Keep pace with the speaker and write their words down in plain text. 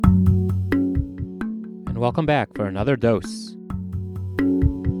welcome back for another dose.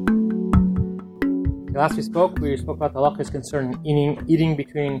 Last we spoke about the halachas concerning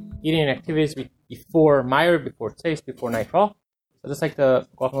eating activities before Maariv, before Tzeis, before nightfall. So I'd just like to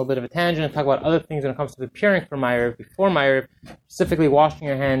go off on a little bit of a tangent and talk about other things when it comes to preparing for Maariv, before Maariv, specifically washing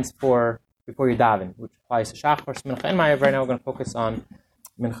your hands before you daven, which applies to Shachar, Mincha, and Maariv. Right now we're going to focus on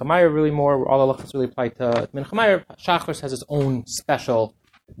Mincha Maariv really more. All the halachas really apply to Mincha Maariv. Shachar has its own special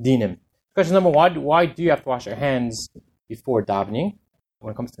dinim. Question number one, why do you have to wash your hands before davening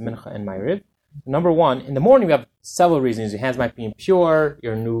when it comes to Mincha and Maariv? Number one, in the morning we have several reasons. Your hands might be impure,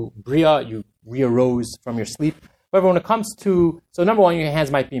 you're a new bria, you re-arose from your sleep. However, when it comes to, so number one, your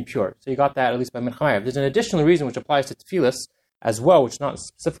hands might be impure. So you got that at least by Mincha Maariv. There's an additional reason which applies to tefillas as well, which is not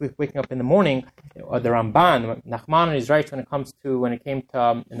specifically waking up in the morning. The Ramban, Nachman is right when it came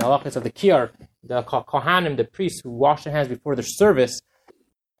to in the halachas of the Kiyar, the Kohanim, the priests who wash their hands before their service.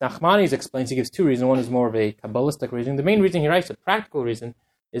 Nachmanides explains, he gives two reasons. One is more of a Kabbalistic reason. The main reason he writes, a practical reason,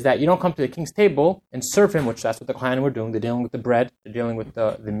 is that you don't come to the king's table and serve him, which that's what the Kohanim were doing. They're dealing with the bread, they're dealing with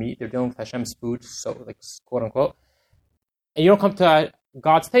the meat, they're dealing with Hashem's food, so like quote unquote. And you don't come to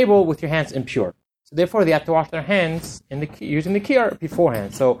God's table with your hands impure. So therefore they have to wash their hands using the kiyar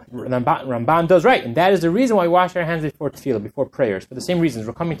beforehand. So Ramban does right, and that is the reason why we wash our hands before tefillah, before prayers. For the same reasons,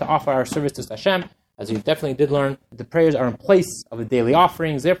 we're coming to offer our service to Hashem, as you definitely did learn. The prayers are in place of the daily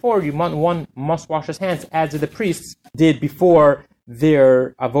offerings. Therefore, one must wash his hands as the priests did before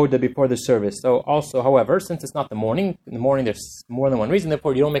their avoda, before the service. So also, however, since it's not the morning, in the morning there's more than one reason.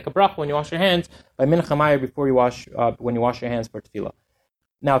 Therefore, you don't make a bracha when you wash your hands by Mincha Maariv before you wash when you wash your hands for tefillah.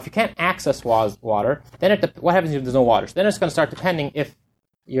 Now, if you can't access water, then what happens if there's no water? So then it's going to start depending if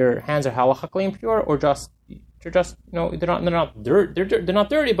your hands are halachically impure or they're not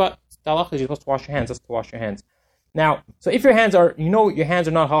dirty, but the halach is you're supposed to wash your hands. That's to wash your hands. Now, so if your hands are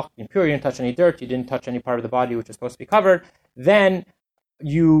not halachically impure, you didn't touch any dirt, you didn't touch any part of the body which is supposed to be covered, then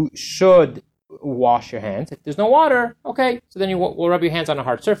you should wash your hands. If there's no water, okay, so then you will rub your hands on a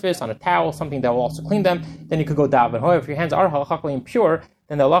hard surface, on a towel, something that will also clean them. Then you could go daven. However, if your hands are halachically impure,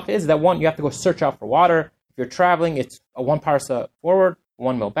 then the halach is that you have to go search out for water. If you're traveling, it's a 1 parsa forward,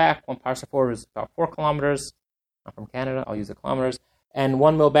 1 mil back. 1 parsa forward is about 4 kilometers. I'm from Canada, I'll use the kilometers. And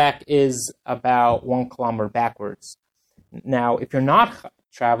 1 mil back is about 1 kilometer backwards. Now, if you're not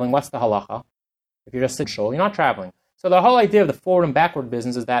traveling, what's the halacha? If you're just in shul, you're not traveling. So the whole idea of the forward and backward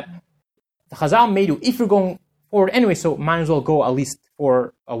business is that the Chazal made you, if you're going forward anyway, so might as well go at least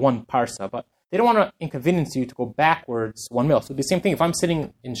for a 1 parsa. But they don't want to inconvenience you to go backwards 1 mil. So the same thing, if I'm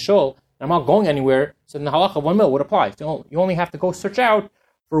sitting in shul and I'm not going anywhere, so then the halacha of 1 mil would apply. So you only have to go search out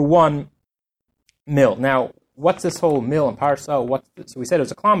for 1 mil. Now, what's this whole mil and parsa? So we said it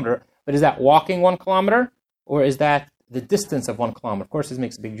was a kilometer, but is that walking 1 kilometer, or is that the distance of 1 kilometer? Of course, this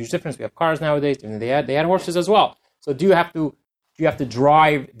makes a big, huge difference. We have cars nowadays, and they had horses as well. So do you have to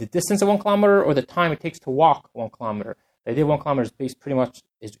drive the distance of 1 kilometer, or the time it takes to walk 1 kilometer? The idea of 1 kilometer is based pretty much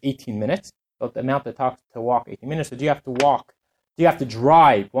is 18 minutes. So the amount that talks to walk 18 minutes. So do you have to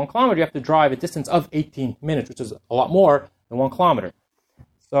drive 1 kilometer? You have to drive a distance of 18 minutes, which is a lot more than 1 kilometer.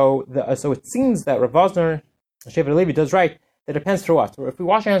 So it seems that Rav Vosner, Shevet Levi does right. That depends for what. So if we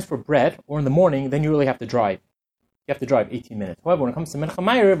wash our hands for bread or in the morning, then you really have to drive. You have to drive 18 minutes. However, when it comes to Mincha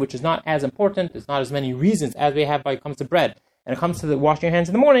Maariv, which is not as important, there's not as many reasons as we have when it comes to bread. And it comes to the washing your hands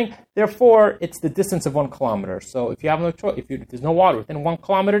in the morning, therefore, it's the distance of 1 kilometer. So if you have no choice, if there's no water within 1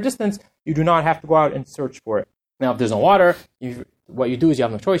 kilometer distance, you do not have to go out and search for it. Now, if there's no water, what you do is you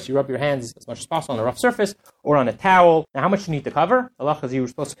have no choice. You rub your hands as much as possible on a rough surface or on a towel. Now, how much you need to cover? Allah is you were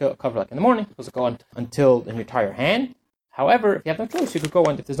supposed to cover like in the morning, you're supposed to go until the entire hand. However, if you have no choice, you could go,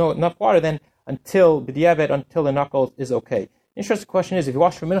 and if there's no enough water, then until the knuckles is okay. The interesting question is, if you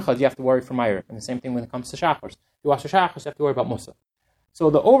wash for mincha, you have to worry for Maariv. And the same thing when it comes to shachars. If you wash for shachars, you have to worry about musaf. So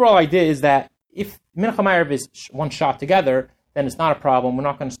the overall idea is that if mincha Maariv is one shot together, then it's not a problem. We're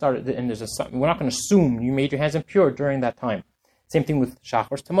not going to start it, and we're not going to assume you made your hands impure during that time. Same thing with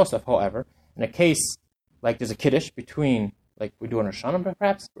shachars to musaf. However, in a case like there's a kiddush between, like we do on Rosh Hashanah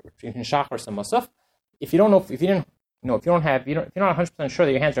perhaps, between shachars and musaf, if you're not 100% sure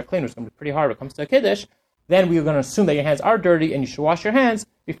that your hands are clean, which is going to be pretty hard when it comes to a kiddush, then we're going to assume that your hands are dirty and you should wash your hands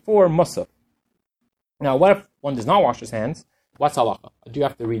before musaf. Now, what if one does not wash his hands? What's halacha? Do you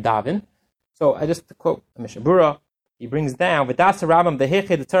have to read daven? So I just quote Mishabura. He brings down V'das Rabam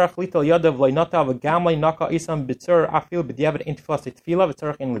v'hechid v'tzarach lital yadav loynata v'gamlei naka isam b'tzur afil b'diavad intiflas tefila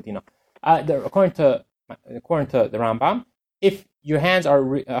v'tzarach in ladina. According to the Rambam, if your hands are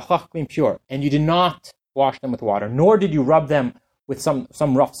halachically impure and you did not wash them with water, nor did you rub them with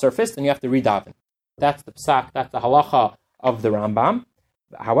some rough surface, then you have to read daven. That's the psak, that's the halacha of the Rambam.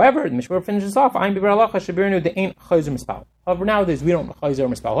 However, the Mishmur finishes off, however, nowadays we don't chayzer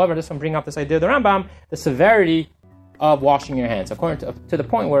mispal. However, this one bring up this idea of the Rambam, the severity of washing your hands. According to the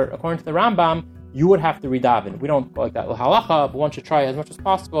point where, according to the Rambam, you would have to redaven. We don't go like that halacha, but one should try as much as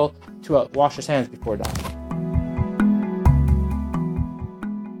possible to wash his hands before davening.